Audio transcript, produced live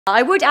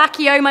I would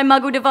Accio my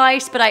Muggle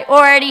device, but I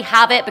already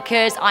have it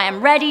because I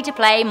am ready to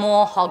play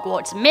more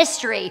Hogwarts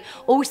Mystery.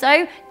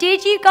 Also,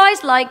 did you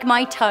guys like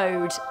my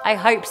toad? I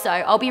hope so.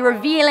 I'll be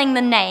revealing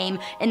the name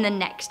in the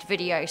next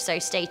video, so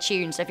stay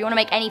tuned. So if you want to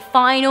make any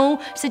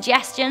final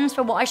suggestions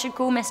for what I should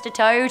call Mr.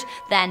 Toad,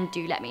 then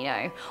do let me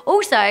know.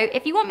 Also,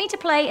 if you want me to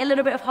play a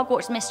little bit of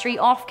Hogwarts Mystery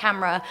off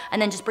camera and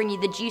then just bring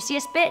you the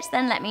juiciest bits,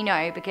 then let me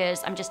know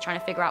because I'm just trying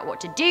to figure out what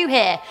to do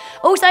here.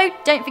 Also,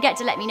 don't forget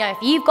to let me know if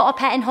you've got a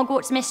pet in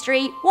Hogwarts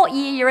Mystery, what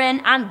year you're in,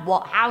 and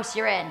what house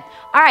you're in.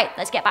 All right,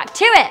 let's get back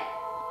to it.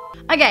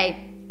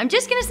 Okay, I'm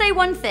just gonna say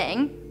one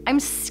thing. I'm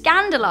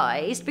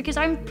scandalized because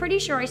I'm pretty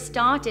sure I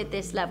started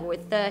this level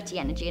with 30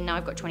 energy and now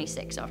I've got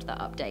 26 after that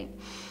update.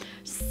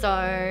 So,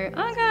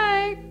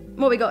 okay.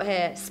 What we got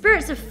here?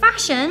 Spirits of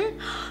Fashion.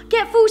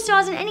 Get 4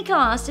 stars in any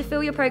class to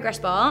fill your progress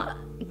bar.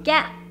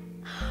 Get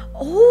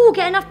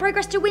enough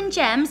progress to win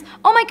gems.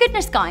 Oh my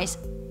goodness, guys.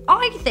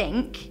 I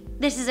think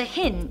this is a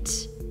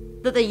hint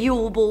that the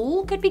Yule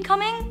Ball could be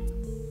coming.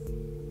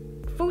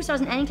 4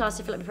 stars in any class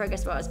to fill up your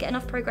progress bars. Get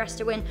enough progress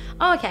to win.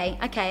 Oh,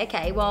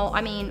 okay. Well,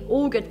 I mean,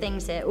 all good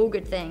things here. All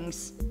good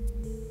things.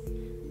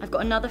 I've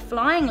got another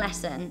flying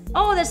lesson.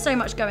 Oh, there's so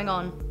much going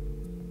on.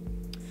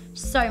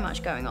 So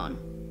much going on.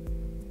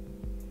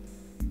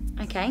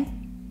 Okay.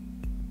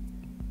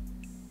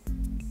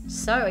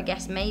 So I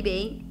guess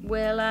maybe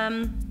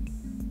we'll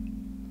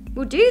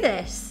do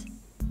this.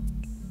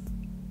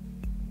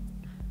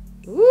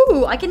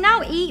 Ooh, I can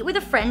now eat with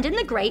a friend in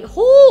the Great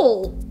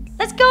Hall.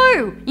 Let's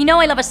go. You know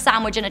I love a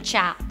sandwich and a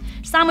chat.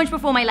 Sandwich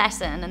before my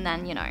lesson and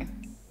then, you know.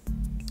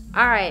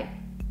 All right.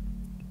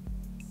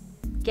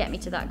 Get me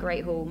to that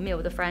Great Hall. Meal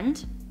with a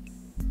friend.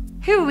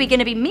 Who are we going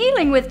to be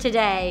mealing with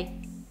today?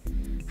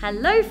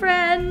 Hello,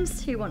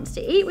 friends. Who wants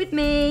to eat with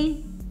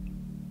me?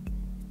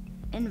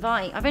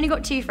 Invite. I've only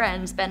got 2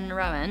 friends, Ben and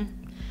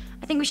Rowan.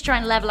 I think we should try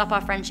and level up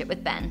our friendship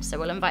with Ben, so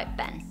we'll invite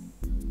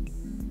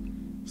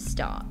Ben.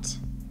 Start.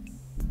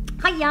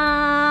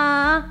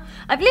 Hiya!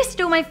 I've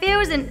listed all my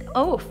fears in...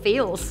 Oh,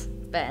 feels,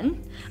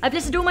 Ben. I've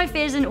listed all my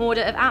fears in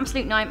order of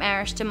absolute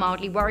nightmarish to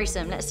mildly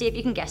worrisome. Let's see if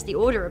you can guess the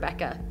order,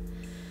 Rebecca.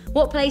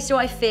 What place do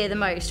I fear the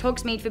most?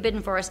 Hogsmeade,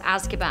 Forbidden Forest,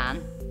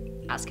 Azkaban.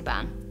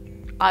 Azkaban.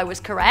 I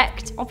was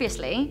correct,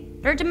 obviously.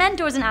 There are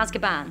Dementors in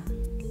Azkaban.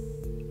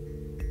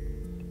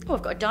 Oh,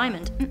 I've got a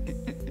diamond.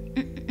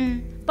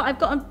 But I've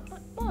got a...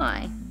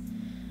 Why?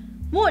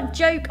 What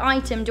joke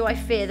item do I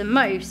fear the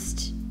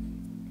most?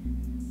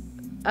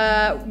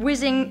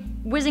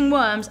 Whizzing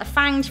worms, a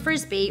fanged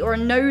frisbee, or a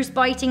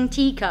nose-biting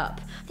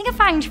teacup? I think a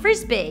fanged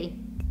frisbee.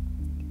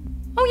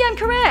 Oh yeah, I'm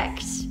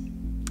correct.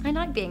 I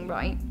like being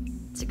right.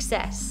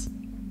 Success.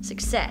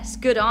 Success.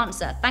 Good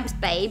answer. Thanks,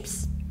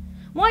 babes.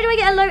 Why do I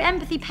get a low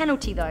empathy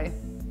penalty, though?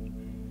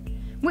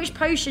 Which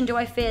potion do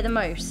I fear the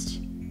most?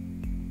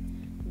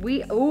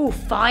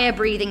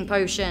 Fire-breathing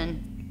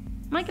potion.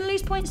 Am I going to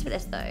lose points for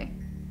this, though?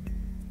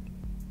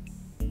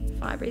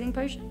 Fire-breathing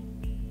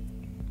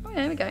potion? Oh,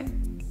 yeah, there we go.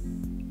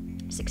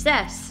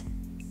 Success.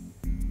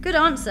 Good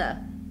answer.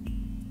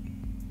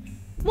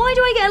 Why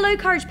do I get a low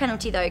courage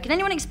penalty though? Can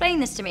anyone explain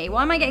this to me?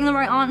 Why am I getting the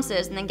right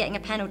answers and then getting a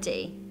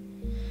penalty?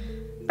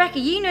 Becca,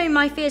 you know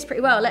my fears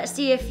pretty well. Let's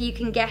see if you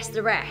can guess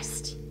the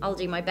rest. I'll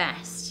do my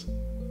best.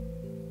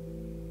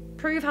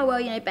 Prove how well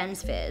you know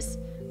Ben's fears.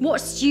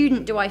 What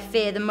student do I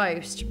fear the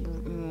most?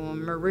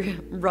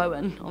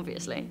 Rowan,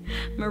 obviously.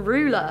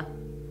 Marula.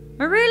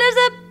 Marula's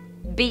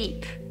a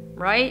beep,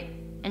 right?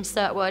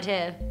 Insert word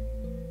here.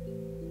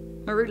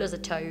 Marula's a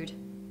toad.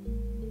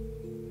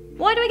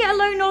 Why do I get a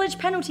low knowledge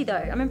penalty though?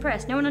 I'm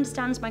impressed. No one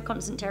understands my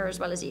constant terror as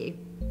well as you.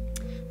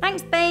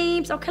 Thanks,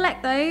 babes. I'll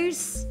collect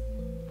those.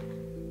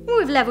 Ooh,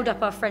 we've leveled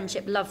up our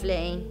friendship.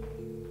 Lovely.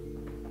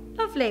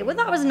 Lovely. Well,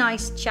 that was a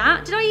nice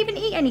chat. Did I even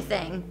eat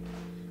anything?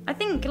 I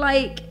think,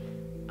 like,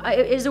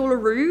 it was all a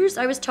ruse.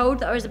 I was told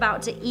that I was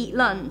about to eat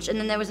lunch and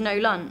then there was no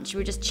lunch. We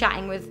were just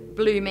chatting with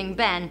blooming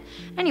Ben.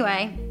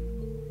 Anyway,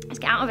 let's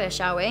get out of here,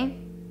 shall we?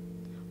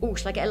 Ooh,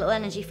 shall I get a little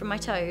energy from my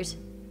toad?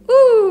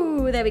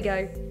 Ooh, there we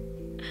go.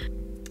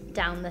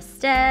 Down the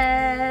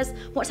stairs.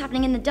 What's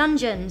happening in the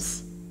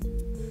dungeons?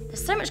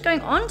 There's so much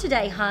going on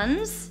today,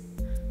 Huns.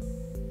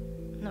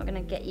 I'm not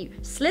gonna get you.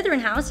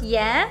 Slytherin house,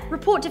 yeah.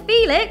 Report to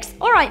Felix.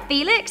 All right,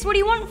 Felix, what do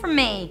you want from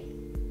me?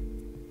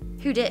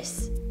 Who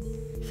dis?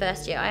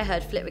 First year, I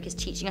heard Flitwick is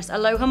teaching us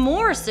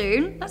Alohomora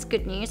soon. That's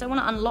good news. I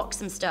want to unlock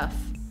some stuff.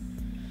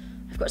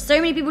 I've got so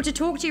many people to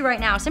talk to right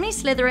now. So many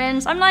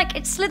Slytherins. I'm like,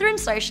 it's Slytherin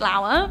social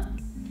hour.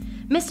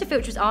 Mr.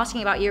 Filch was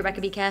asking about you,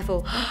 Rebecca, be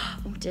careful.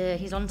 Oh dear,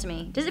 he's on to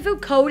me. Does it feel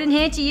cold in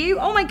here to you?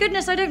 Oh my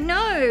goodness, I don't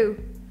know.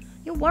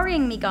 You're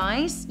worrying me,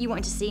 guys. You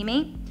wanted to see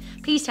me?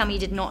 Please tell me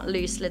you did not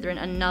lose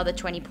Slytherin another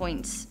 20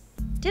 points.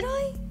 Did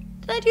I?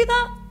 Did I do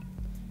that?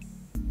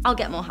 I'll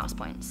get more house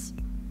points.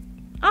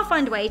 I'll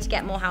find a way to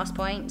get more house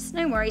points.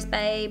 No worries,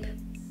 babe.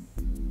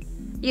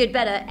 You'd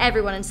better.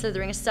 Everyone in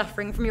Slytherin is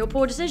suffering from your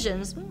poor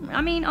decisions. I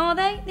mean, are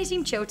they? They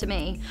seem chill to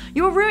me.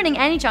 You're ruining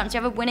any chance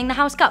you have of winning the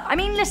House Cup. I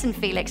mean, listen,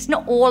 Felix, it's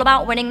not all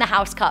about winning the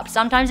House Cup.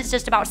 Sometimes it's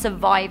just about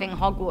surviving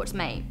Hogwarts,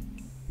 mate.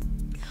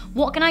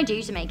 What can I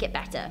do to make it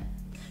better?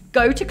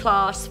 Go to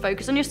class,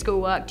 focus on your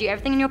schoolwork, do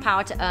everything in your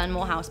power to earn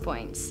more house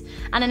points.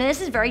 And I know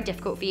this is very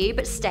difficult for you,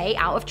 but stay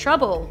out of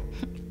trouble.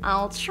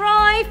 I'll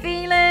try,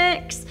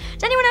 Felix.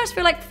 Does anyone else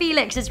feel like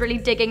Felix is really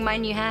digging my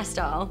new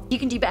hairstyle? You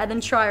can do better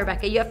than try,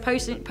 Rebecca. You have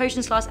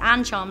potions class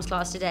and charms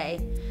class today.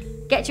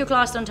 Get to your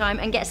class on time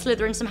and get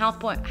Slytherin some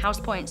house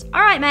points.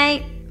 All right,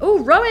 mate.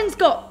 Oh, Rowan's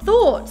got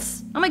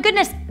thoughts. Oh my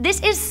goodness,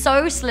 this is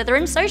so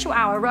Slytherin social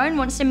hour. Rowan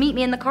wants to meet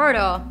me in the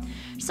corridor.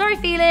 Sorry,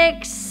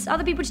 Felix.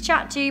 Other people to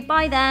chat to.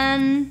 Bye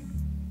then.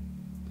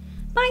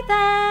 Bye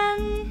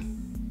then.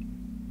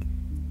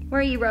 Where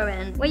are you,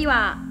 Rowan? Where you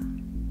at?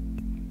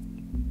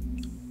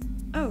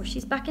 Oh,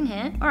 she's back in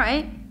here. All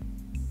right.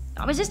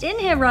 I was just in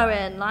here,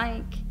 Rowan.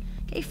 Like,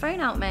 get your phone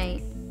out,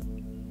 mate.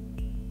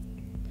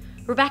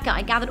 Rebecca,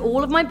 I gathered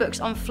all of my books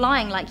on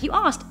flying like you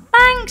asked.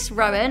 Thanks,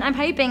 Rowan. I'm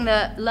hoping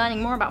that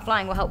learning more about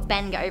flying will help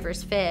Ben get over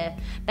his fear.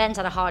 Ben's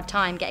had a hard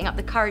time getting up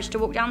the courage to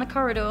walk down the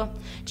corridor.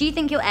 Do you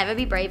think he'll ever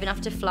be brave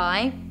enough to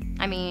fly?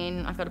 I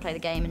mean, I've got to play the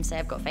game and say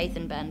I've got faith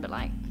in Ben, but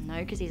like, no,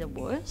 because he's a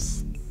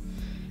wuss.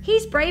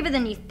 He's braver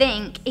than you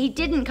think. He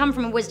didn't come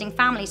from a wizarding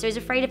family, so he's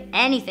afraid of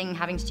anything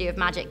having to do with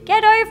magic.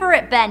 Get over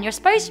it, Ben. You're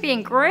supposed to be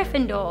in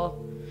Gryffindor.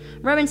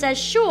 Rowan says,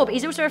 sure, but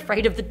he's also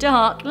afraid of the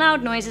dark,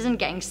 loud noises, and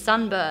getting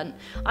sunburnt.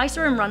 I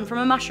saw him run from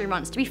a mushroom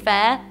once. To be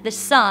fair, the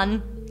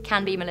sun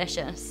can be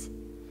malicious.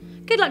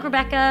 Good luck,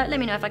 Rebecca. Let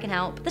me know if I can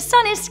help. The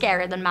sun is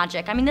scarier than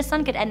magic. I mean, the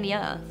sun could end the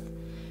earth.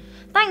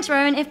 Thanks,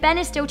 Rowan. If Ben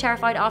is still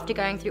terrified after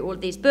going through all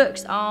of these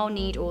books, I'll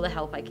need all the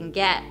help I can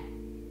get.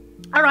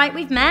 All right,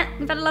 we've met.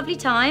 We've had a lovely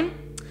time.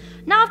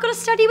 Now I've got to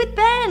study with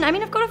Ben. I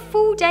mean, I've got a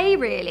full day,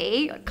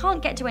 really. I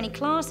can't get to any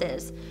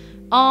classes.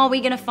 Are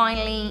we going to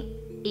finally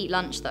eat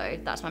lunch, though?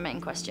 That's my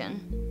main question.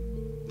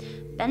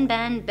 Ben,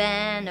 Ben,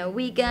 Ben, are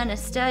we going to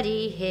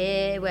study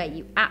here? Where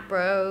you at,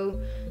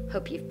 bro?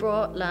 Hope you've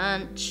brought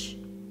lunch.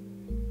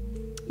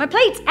 My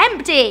plate's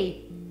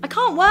empty! I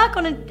can't work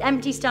on an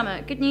empty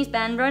stomach. Good news,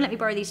 Ben. Rowan let me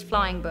borrow these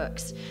flying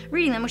books.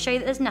 Reading them will show you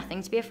that there's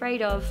nothing to be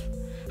afraid of.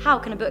 How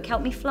can a book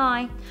help me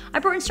fly? I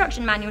brought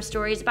instruction manual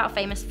stories about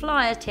famous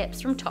flyer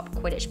tips from top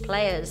Quidditch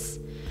players.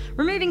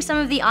 Removing some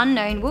of the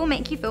unknown will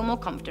make you feel more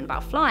confident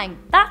about flying.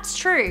 That's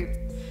true.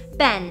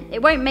 Ben,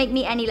 it won't make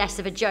me any less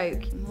of a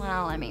joke.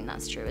 Well, I mean,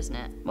 that's true, isn't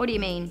it? What do you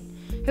mean?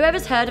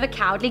 Whoever's heard of a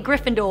cowardly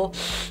Gryffindor?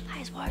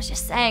 That is what I was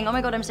just saying. Oh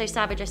my god, I'm so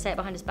savage. I say it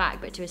behind his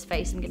back, but to his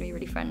face, I'm going to be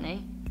really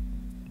friendly.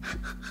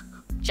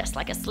 Just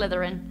like a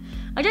Slytherin.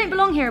 I don't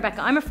belong here,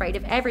 Rebecca. I'm afraid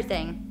of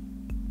everything.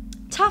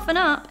 Toughen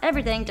up,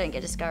 everything. Don't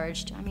get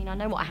discouraged. I mean, I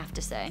know what I have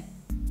to say.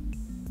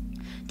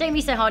 Don't be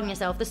so hard on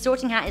yourself. The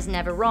sorting hat is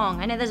never wrong.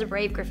 I know there's a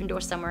brave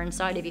Gryffindor somewhere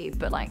inside of you,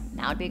 but like,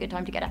 now would be a good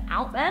time to get it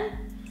out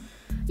then.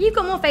 You've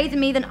got more faith in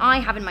me than I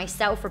have in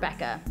myself,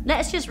 Rebecca.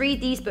 Let's just read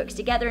these books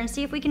together and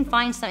see if we can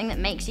find something that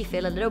makes you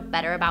feel a little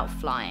better about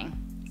flying.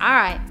 All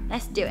right,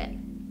 let's do it.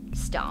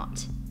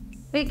 Start.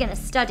 We're gonna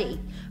study.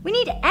 We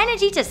need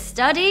energy to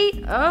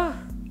study. Oh,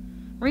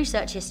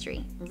 research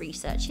history.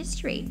 Research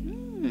history.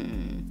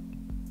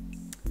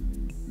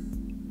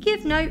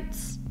 Give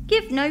notes.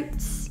 Give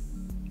notes.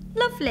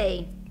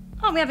 Lovely.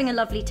 Aren't we having a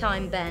lovely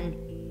time,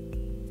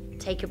 Ben?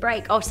 Take a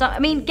break. Oh, so, I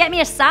mean, get me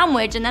a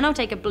sandwich and then I'll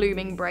take a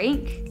blooming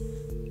break.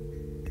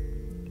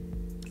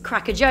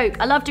 Crack a joke.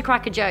 I love to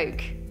crack a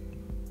joke.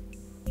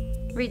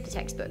 Read the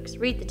textbooks.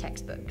 Read the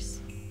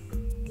textbooks.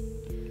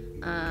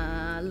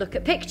 Look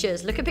at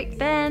pictures. Look at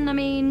Ben, I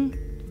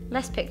mean,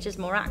 less pictures,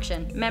 more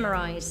action.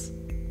 Memorize.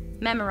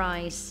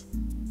 Memorize.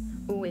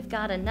 Oh, we've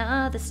got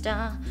another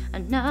star.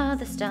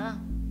 Another star.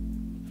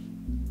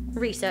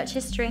 Research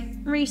history.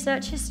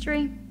 Research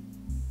history.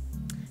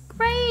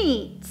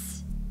 Great.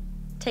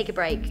 Take a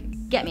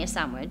break. Get me a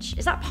sandwich.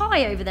 Is that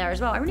pie over there as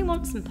well? I really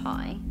want some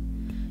pie.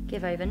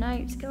 Give over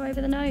notes. Go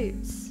over the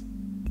notes.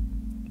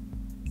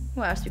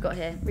 What else have we got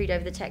here? Read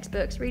over the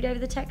textbooks. Read over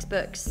the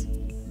textbooks.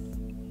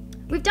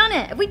 We've done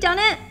it. Have we done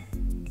it?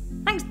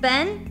 Thanks,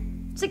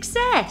 Ben.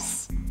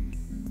 Success.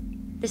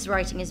 This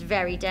writing is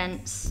very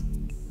dense.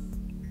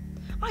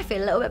 I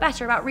feel a little bit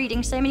better about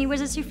reading so many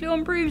wizards who flew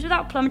on brooms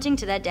without plummeting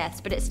to their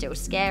deaths, but it's still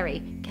scary.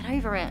 Get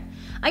over it.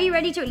 Are you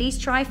ready to at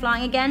least try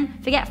flying again?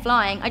 Forget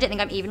flying. I don't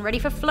think I'm even ready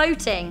for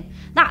floating.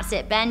 That's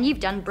it, Ben. You've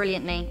done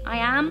brilliantly. I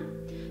am.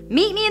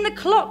 Meet me in the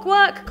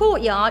Clockwork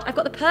Courtyard. I've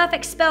got the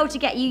perfect spell to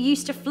get you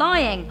used to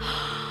flying.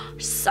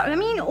 So, I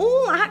mean,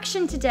 all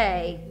action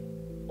today.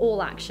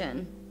 All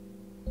action.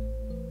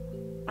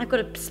 I've got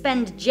to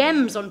spend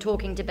gems on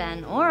talking to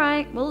Ben. All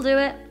right, we'll do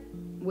it.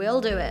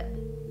 We'll do it.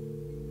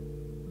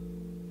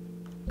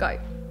 Go.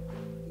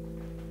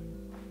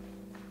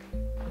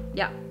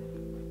 Yeah.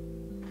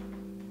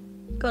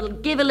 Gotta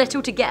give a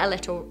little to get a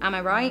little, am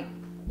I right?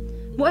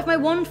 What if my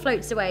wand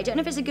floats away? I don't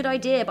know if it's a good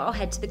idea, but I'll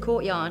head to the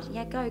courtyard.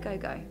 Yeah, go, go,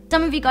 go.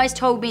 Some of you guys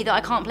told me that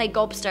I can't play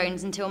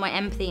gobstones until my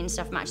empathy and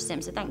stuff matches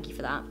him, so thank you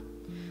for that.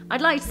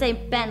 I'd like to say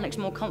Ben looks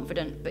more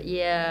confident, but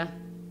yeah.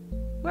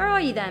 Where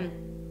are you then?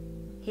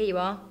 Here you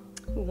are.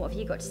 Ooh, what have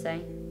you got to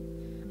say?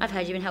 I've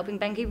heard you've been helping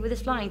Ben Cooper with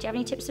his flying. Do you have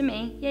any tips for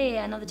me?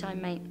 Yeah, another time,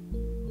 mate.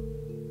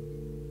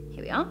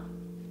 Here we are.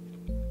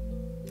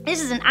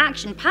 This is an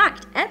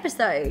action-packed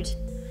episode.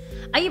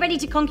 Are you ready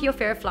to conquer your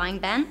fear of flying,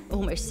 Ben?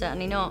 Almost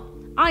certainly not.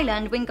 I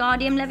learned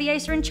Wingardium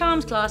Leviosa in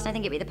Charms class, and I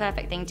think it'd be the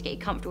perfect thing to get you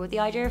comfortable with the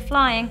idea of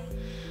flying.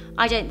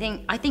 I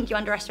think you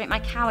underestimate my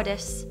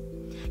cowardice.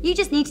 You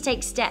just need to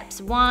take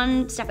steps,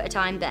 one step at a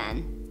time,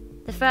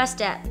 Ben. The first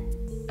step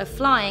of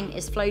flying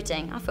is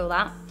floating. I feel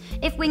that.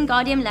 If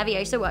Wingardium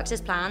Leviosa works as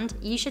planned,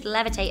 you should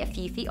levitate a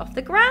few feet off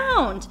the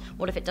ground.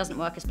 What if it doesn't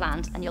work as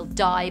planned and you'll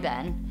die,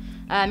 Ben?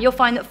 You'll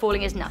find that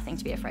falling is nothing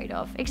to be afraid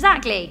of.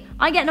 Exactly.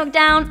 I get knocked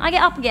down, I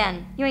get up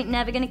again. You ain't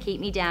never gonna keep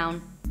me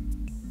down.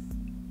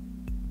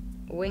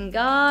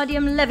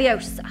 Wingardium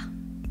Leviosa.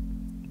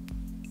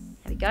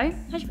 There we go.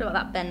 How do you feel about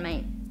that, Ben,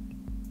 mate?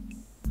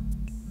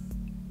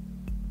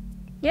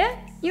 Yeah?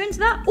 You into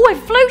that? Oh, a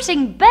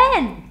floating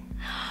Ben!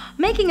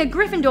 Making a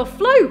Gryffindor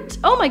float!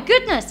 Oh my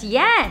goodness,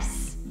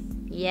 yes!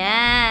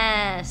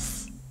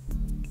 Yes!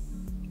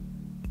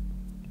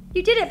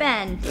 You did it,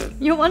 Ben!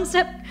 You're one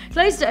step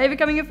closer to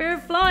overcoming your fear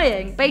of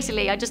flying.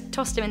 Basically, I just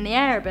tossed him in the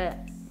air a bit.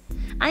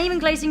 And even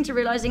closer to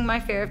realising my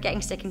fear of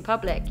getting sick in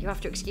public. You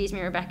have to excuse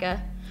me,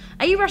 Rebecca.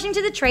 Are you rushing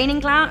to the training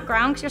ground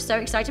because you're so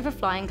excited for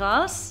flying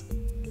class?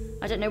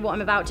 I don't know what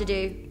I'm about to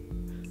do.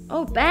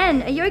 Oh,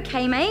 Ben, are you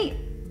okay, mate?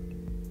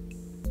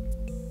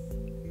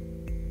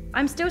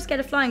 I'm still scared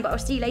of flying, but I'll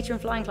see you later in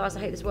flying class. I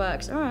hope this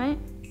works. All right.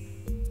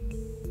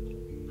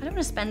 I don't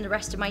want to spend the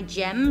rest of my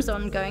gems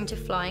on going to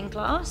flying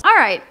class. All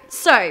right,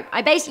 so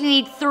I basically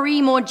need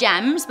 3 more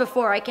gems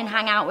before I can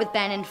hang out with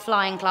Ben in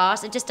flying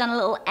class. I've just done a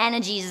little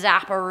energy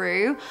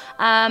zapperoo,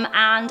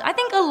 and I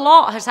think a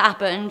lot has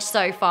happened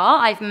so far.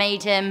 I've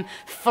made him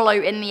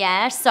float in the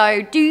air,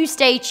 so do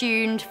stay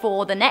tuned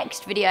for the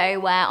next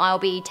video where I'll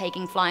be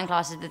taking flying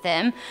classes with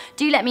him.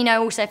 Do let me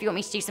know also if you want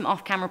me to do some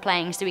off-camera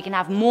playing so we can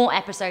have more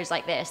episodes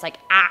like this, like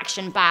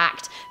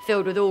action-packed,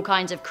 filled with all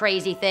kinds of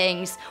crazy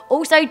things.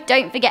 Also,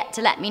 don't forget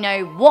to let me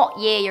know what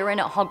year you're in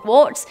at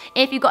Hogwarts,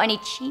 if you've got any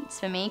cheats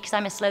for me, because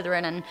I'm a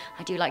Slytherin and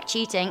I do like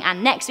cheating.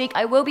 And next week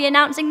I will be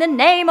announcing the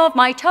name of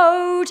my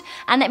toad,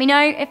 and let me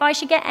know if I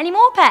should get any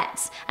more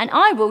pets. And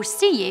I will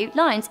see you,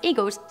 lions,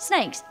 eagles,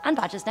 snakes and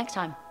badgers next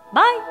time.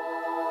 Bye!